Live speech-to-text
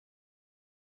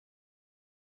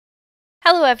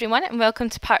Hello everyone and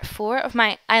welcome to part 4 of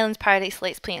my Island Paradise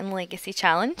Let's Play and Legacy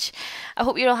Challenge. I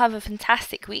hope you all have a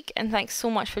fantastic week and thanks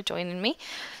so much for joining me.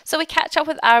 So we catch up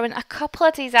with Arwen a couple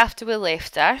of days after we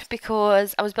left her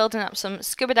because I was building up some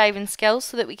scuba diving skills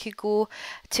so that we could go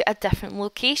to a different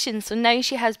location. So now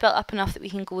she has built up enough that we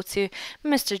can go to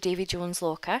Mr. Davy Jones'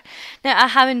 locker. Now I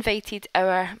have invited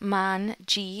our man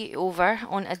G over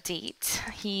on a date.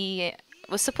 He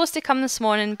was supposed to come this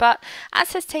morning, but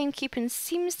as his timekeeping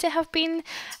seems to have been,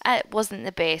 it wasn't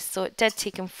the best, so it did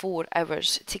take him 4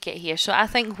 hours to get here. So I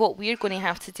think what we're going to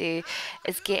have to do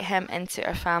is get him into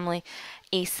our family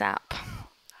ASAP.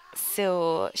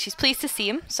 So she's pleased to see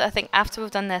him, so I think after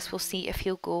we've done this we'll see if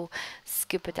he'll go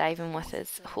scuba diving with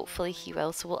us. Hopefully he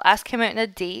will, so we'll ask him out on a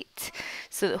date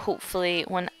so that hopefully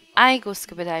when I go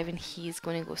scuba diving he's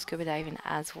going to go scuba diving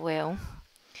as well.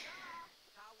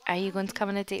 Are you going to come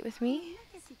on a date with me?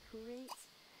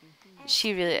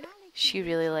 She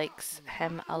really likes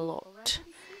him a lot.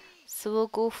 So we'll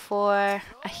go for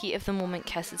a heat of the moment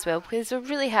kiss as well because we're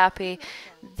really happy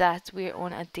that we're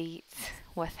on a date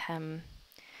with him.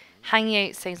 Hanging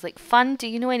out sounds like fun. Do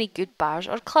you know any good bars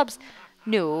or clubs?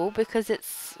 No, because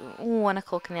it's 1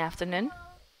 o'clock in the afternoon.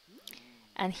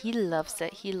 And he loves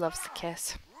it. He loves the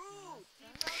kiss.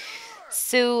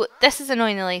 So this is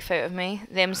annoying the life out of me,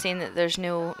 them saying that there's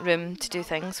no room to do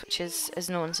things, which is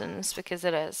nonsense, because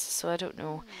there is, so I don't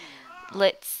know.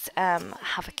 Let's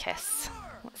have a kiss.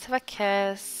 Let's have a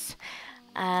kiss,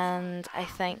 and I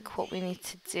think what we need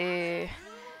to do,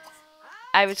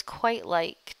 I would quite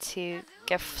like to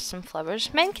give some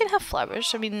flowers. Men can have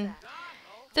flowers, I mean,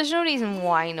 there's no reason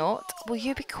why not. Will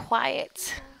you be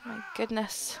quiet? My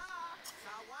goodness.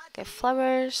 Give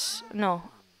flowers, no.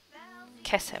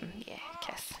 Kiss him, yeah,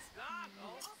 kiss.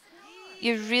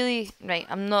 You're really, right,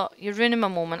 you're ruining my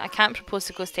moment. I can't propose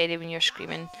to go steady when you're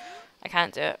screaming. I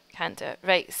can't do it.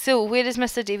 Right, so where is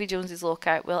Mr. Davy Jones's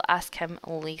locker? We'll ask him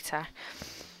later.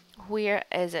 Where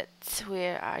is it?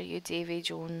 Where are you, Davy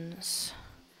Jones?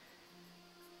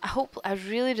 I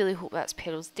really hope that's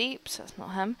Perils Deeps, that's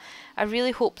not him. I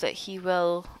really hope that he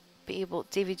will be able,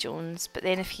 Davy Jones, but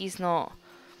then if he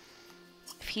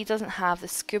doesn't have the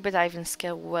scuba diving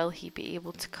skill, will he be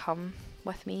able to come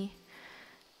with me?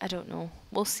 I don't know.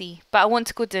 We'll see. But I want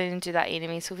to go down and do that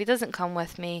anyway. So if he doesn't come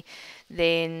with me,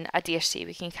 then I dare say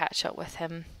we can catch up with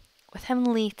him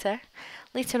later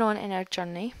on in our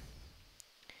journey.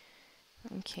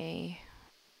 Okay.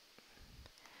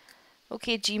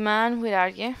 Okay, G-Man, where are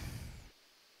you?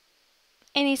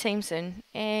 Anytime soon,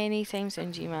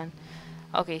 G-Man.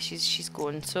 Okay, she's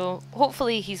going. So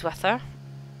hopefully he's with her.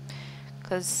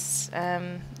 Because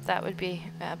that would be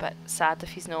a bit sad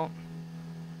if he's not.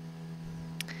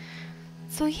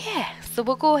 So yeah, so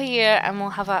we'll go here and we'll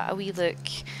have a wee look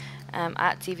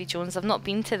at Davy Jones. I've not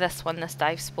been to this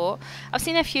dive spot. I've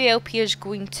seen a few LPers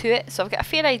going to it, so I've got a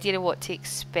fair idea of what to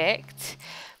expect.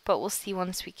 But we'll see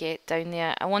once we get down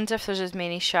there. I wonder if there's as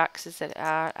many sharks as there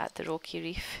are at the Rocky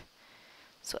Reef.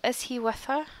 So is he with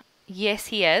her? Yes,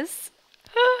 he is.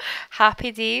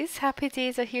 Happy days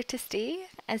are here to stay.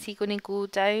 Is he going to go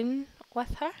down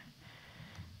with her?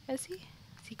 Is he?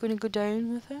 Is he going to go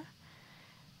down with her?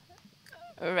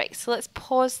 Right, so let's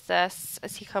pause this.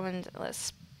 Is he coming?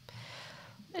 Let's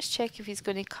check if he's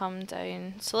going to come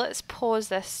down. So let's pause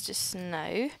this just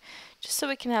now, just so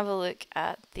we can have a look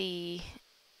at the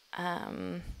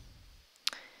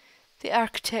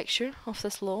architecture of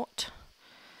this lot.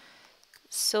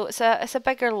 So it's a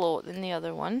bigger lot than the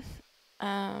other one.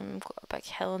 Got a big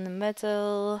hill in the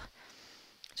middle.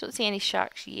 Don't see any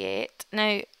sharks yet.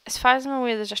 Now, as far as I'm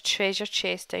aware, there's a treasure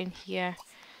chest down here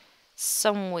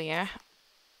somewhere,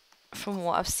 from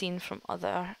what I've seen from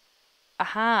other.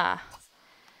 Aha!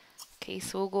 Okay,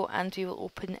 so we'll go and we will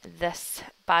open this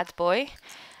bad boy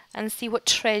and see what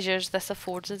treasures this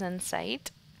affords us inside.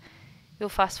 We'll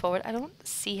fast forward. I don't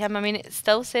see him. I mean, it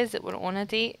still says that we're on a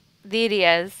date. There he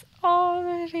is. Oh,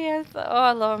 there he is. Oh,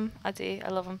 I love him. I do. I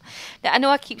love him. Now, I know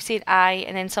I keep saying I,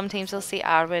 and then sometimes I'll say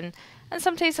Arwen, and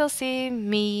sometimes I'll say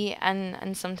me,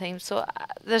 and sometimes. So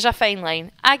there's a fine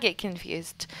line. I get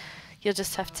confused. You'll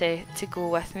just have to go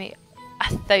with me.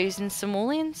 1,000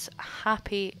 simoleons.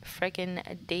 Happy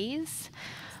friggin' days.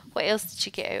 What else did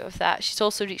she get out of that? She's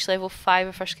also reached level 5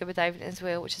 of her scuba diving as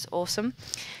well, which is awesome.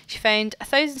 She found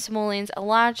 1,000 simoleons, a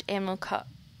large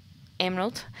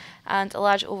emerald, and a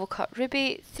large oval cut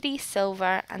ruby, 3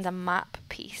 silver, and a map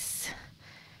piece.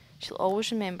 She'll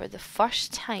always remember the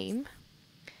first time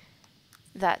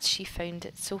that she found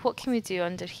it. So what can we do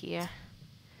under here?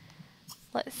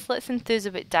 Let's enthuse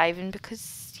about diving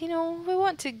because, you know, we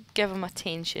want to give him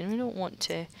attention. We don't want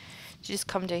to just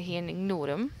come down here and ignore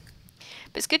him.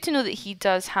 But it's good to know that he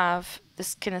does have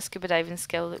this kind of scuba diving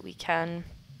skill that we can,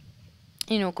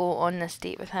 you know, go on this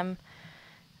date with him.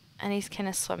 And he's kind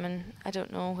of swimming. I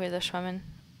don't know where they're swimming.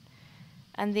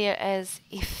 And there is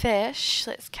a fish.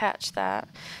 Let's catch that.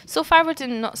 So far we're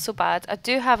doing not so bad. I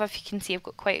do have, if you can see, I've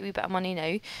got quite a wee bit of money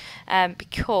now,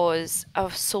 because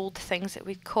I've sold the things that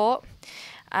we'd caught.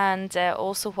 And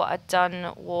also what I'd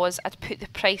done was I'd put the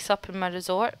price up in my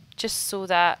resort just so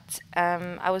that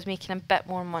I was making a bit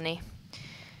more money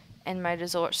in my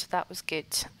resort, so that was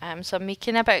good. So I'm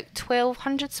making about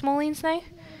 1,200 simoleons now.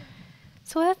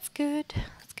 So that's good.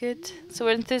 Good. So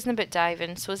we're enthusing about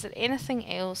diving. So is there anything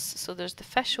else? So there's the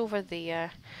fish over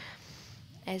there.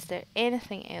 Is there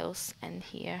anything else in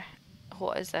here?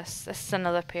 What is this? This is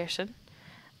another person.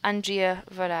 Andrea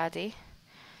Varadi.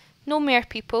 No mere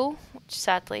people, which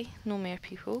sadly, no mere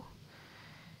people.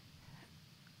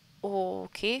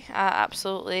 Okay, I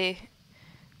absolutely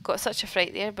got such a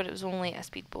fright there, but it was only a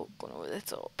speedboat going over the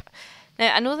top.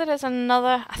 Now, I know there is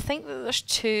another, I think that there's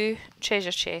 2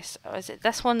 treasure chests. Or is it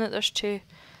this one that there's 2?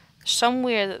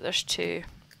 Somewhere that there's 2,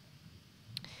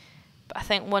 but I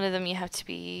think one of them you have to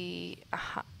be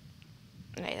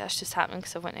right, that's just happening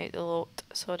because I went out the lot,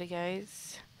 sorry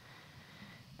guys.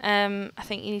 I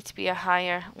think you need to be a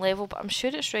higher level, but I'm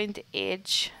sure it's round the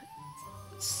edge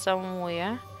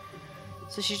somewhere.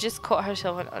 So she just caught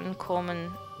herself an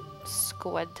uncommon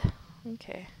squid.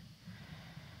 Okay.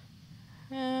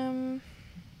 I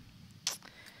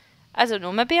don't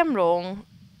know, maybe I'm wrong.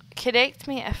 Correct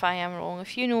me if I am wrong.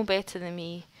 If you know better than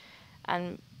me,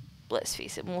 and let's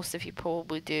face it, most of you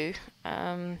probably do.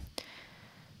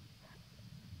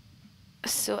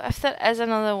 So if there is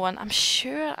another one, I'm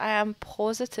sure, I am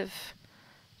positive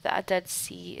that I did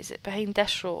see. Is it behind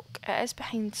this rock? It is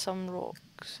behind some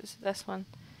rocks. Is it this one?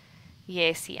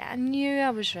 Yeah, see, I knew I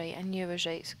was right. I knew I was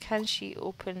right. So can she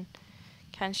open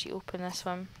this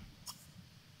one?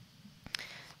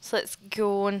 So let's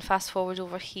go and fast forward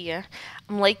over here.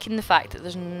 I'm liking the fact that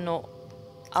there's not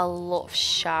a lot of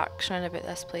sharks around about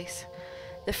this place.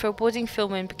 The foreboding full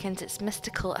moon begins its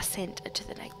mystical ascent into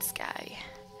the night sky.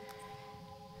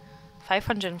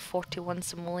 541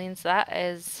 simoleons, that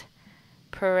is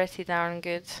pretty darn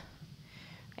good.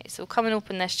 Right, so come and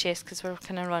open this chest because we're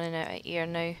kind of running out of air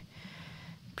now.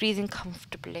 Breathing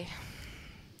comfortably.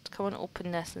 Let's come and open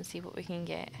this and see what we can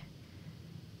get.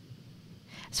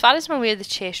 As far as I'm aware, the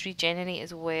chests regenerate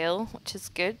as well, which is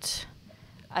good.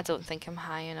 I don't think I'm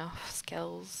high enough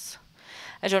skills.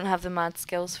 I don't have the mad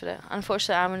skills for it.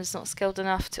 Unfortunately, Armin is not skilled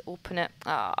enough to open it.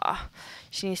 Ah,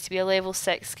 she needs to be a level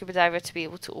 6 scuba diver to be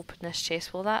able to open this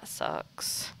chest. Well, that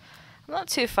sucks. I'm not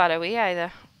too far away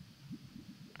either.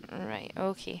 Right,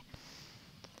 okay.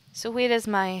 So where is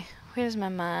my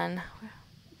man?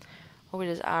 Or where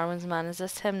is Arwen's man? Is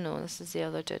this him? No, this is the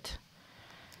other dude.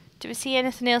 Do we see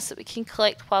anything else that we can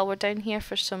collect while we're down here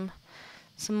for some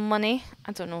money?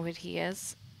 I don't know where he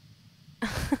is.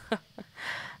 I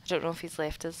don't know if he's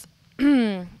left us.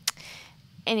 Anywho,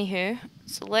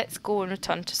 so let's go and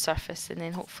return to surface, and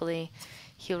then hopefully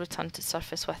he'll return to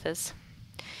surface with us.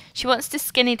 She wants to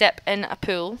skinny dip in a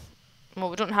pool.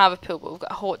 Well, we don't have a pool, but we've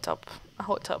got a hot tub. A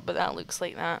hot tub, but that looks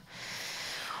like that.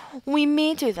 We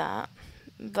may do that.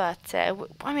 But,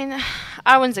 I mean,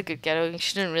 Arwen's a good girl.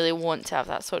 She didn't really want to have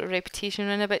that sort of reputation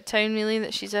around about town, really,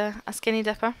 that she's a skinny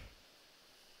dipper.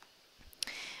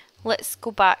 Let's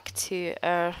go back to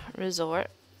our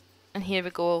resort. And here we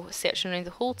go, searching around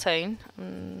the whole town.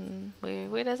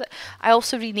 Where is it? I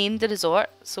also renamed the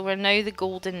resort, so we're now the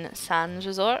Golden Sands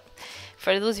Resort.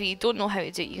 For those of you who don't know how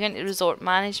to do it, you go into resort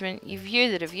management, you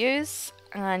view the reviews,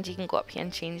 and you can go up here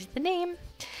and change the name.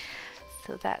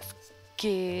 So that's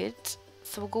good.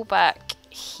 So we'll go back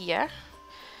here.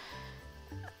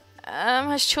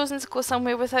 Has chosen to go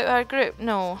somewhere without our group?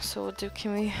 No. So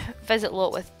can we visit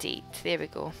lot with date? There we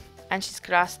go. And she's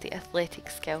grasped the athletic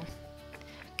skill.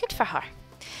 Good for her.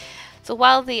 So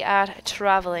while they are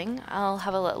travelling, I'll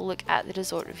have a little look at the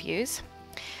resort reviews.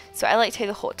 So I liked how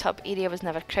the hot tub area was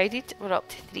never crowded. We're up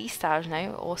to 3 stars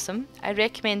now. Awesome. I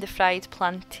recommend the fried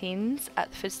plantains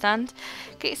at the food stand.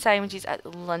 Great sandwiches at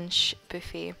the lunch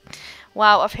buffet.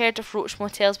 Wow, I've heard of Roach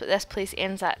motels, but this place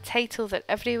earns that title. They're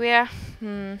everywhere.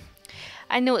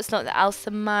 I know it's not the Al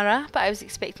Samara, but I was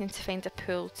expecting to find a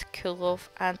pool to cool off,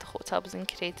 and the hot tub was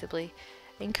incredibly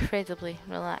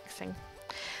relaxing.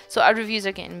 So our reviews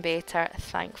are getting better,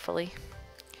 thankfully,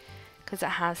 because it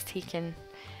has taken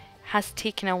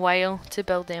a while to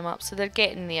build them up. So they're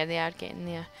getting there. They are getting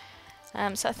there.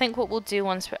 So I think what we'll do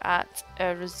once we're at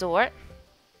our resort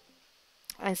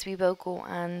is we will go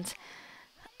and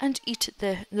eat at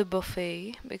the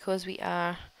buffet, because we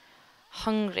are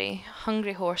hungry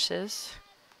horses.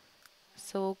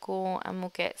 So we'll go and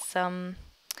we'll get some.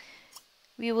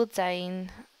 We will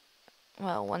dine.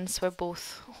 Well, once we're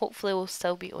both. Hopefully, we'll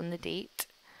still be on the date.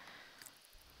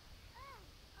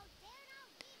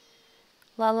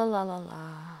 La la la la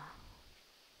la.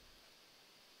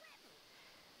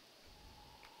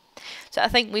 So I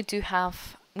think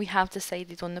we have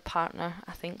decided on the partner,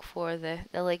 I think, for the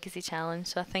legacy challenge.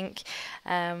 So I think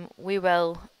we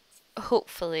will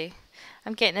hopefully.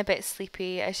 I'm getting a bit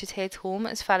sleepy. I should head home.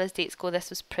 As far as dates go, this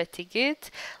was pretty good.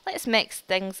 Let's mix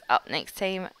things up next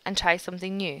time and try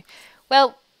something new.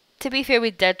 Well, to be fair,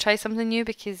 we did try something new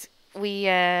because we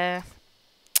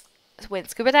went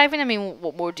scuba diving. I mean,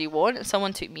 what more do you want? If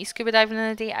someone took me scuba diving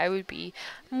on a date, I would be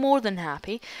more than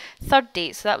happy. Third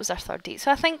date, so that was our third date.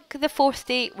 So I think the fourth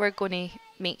date, we're going to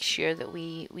make sure that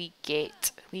we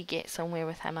get somewhere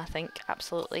with him, I think,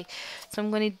 absolutely. So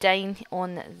I'm going to dine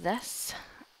on this.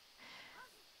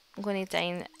 I'm going to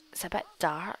dine. It's a bit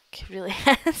dark, really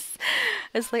is.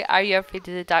 It's like, are you afraid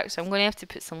of the dark? So I'm going to have to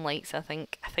put some lights, I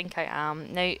think. I think I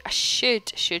am. Now, I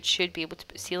should be able to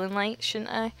put ceiling lights, shouldn't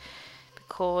I?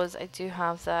 Because I do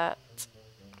have that.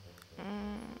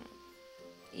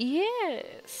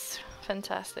 Yes,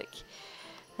 fantastic.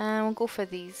 And we'll go for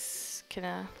these kind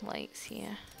of lights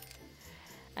here.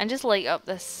 And just light up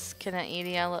this kind of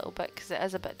area a little bit because it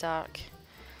is a bit dark.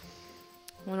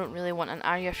 We don't really want an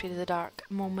Are You Afraid of the Dark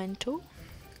momento.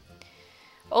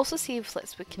 Also see if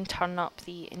we can turn up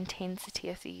the intensity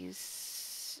of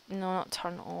these. No, not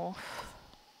turn off.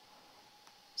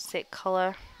 Set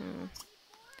colour.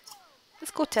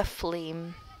 Let's go to a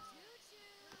flame.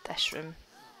 This room.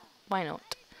 Why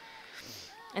not?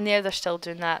 And there they're still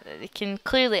doing that. They can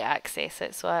clearly access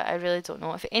it, so I really don't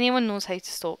know. If anyone knows how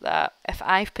to stop that, if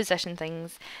I've positioned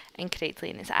things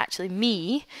incorrectly and it's actually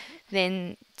me,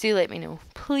 then do let me know.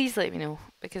 Please let me know,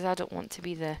 because I don't want to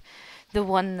be the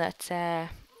one that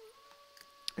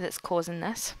that's causing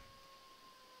this.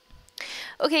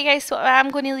 Okay guys, so I'm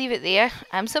going to leave it there.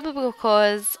 Simply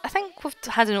because I think we've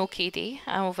had an okay day.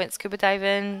 We went scuba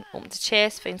diving, opened a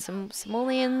chest, found some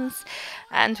simoleons,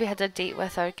 and we had a date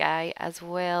with our guy as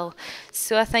well.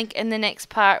 So I think in the next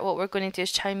part what we're going to do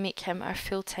is try and make him our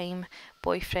full-time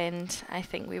boyfriend. I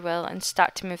think we will, and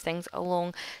start to move things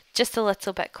along just a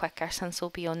little bit quicker, since we'll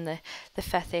be on the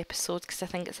 5th episode, because I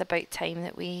think it's about time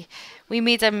that we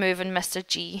made a move on Mr.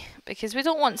 G, because we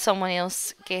don't want someone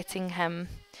else getting him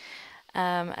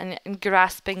and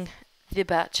grasping the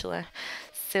Bachelor.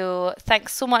 So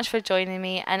thanks so much for joining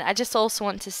me, and I just also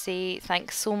want to say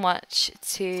thanks so much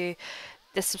to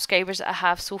the subscribers that I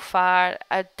have so far.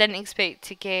 I didn't expect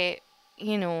to get,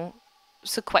 you know,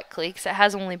 so quickly, because it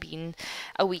has only been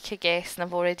a week, I guess, and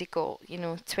I've already got,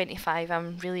 25.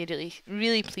 I'm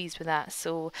really pleased with that.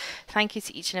 So thank you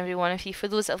to each and every one of you. For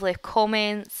those that have left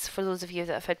comments, for those of you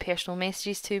that have had personal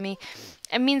messages to me,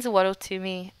 it means the world to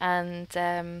me. And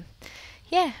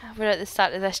yeah, we're at the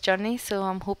start of this journey, so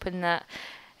I'm hoping that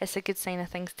it's a good sign of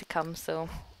things to come. So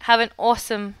have an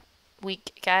awesome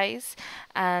week, guys,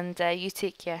 and you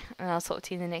take care, and I'll talk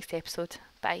to you in the next episode.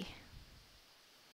 Bye.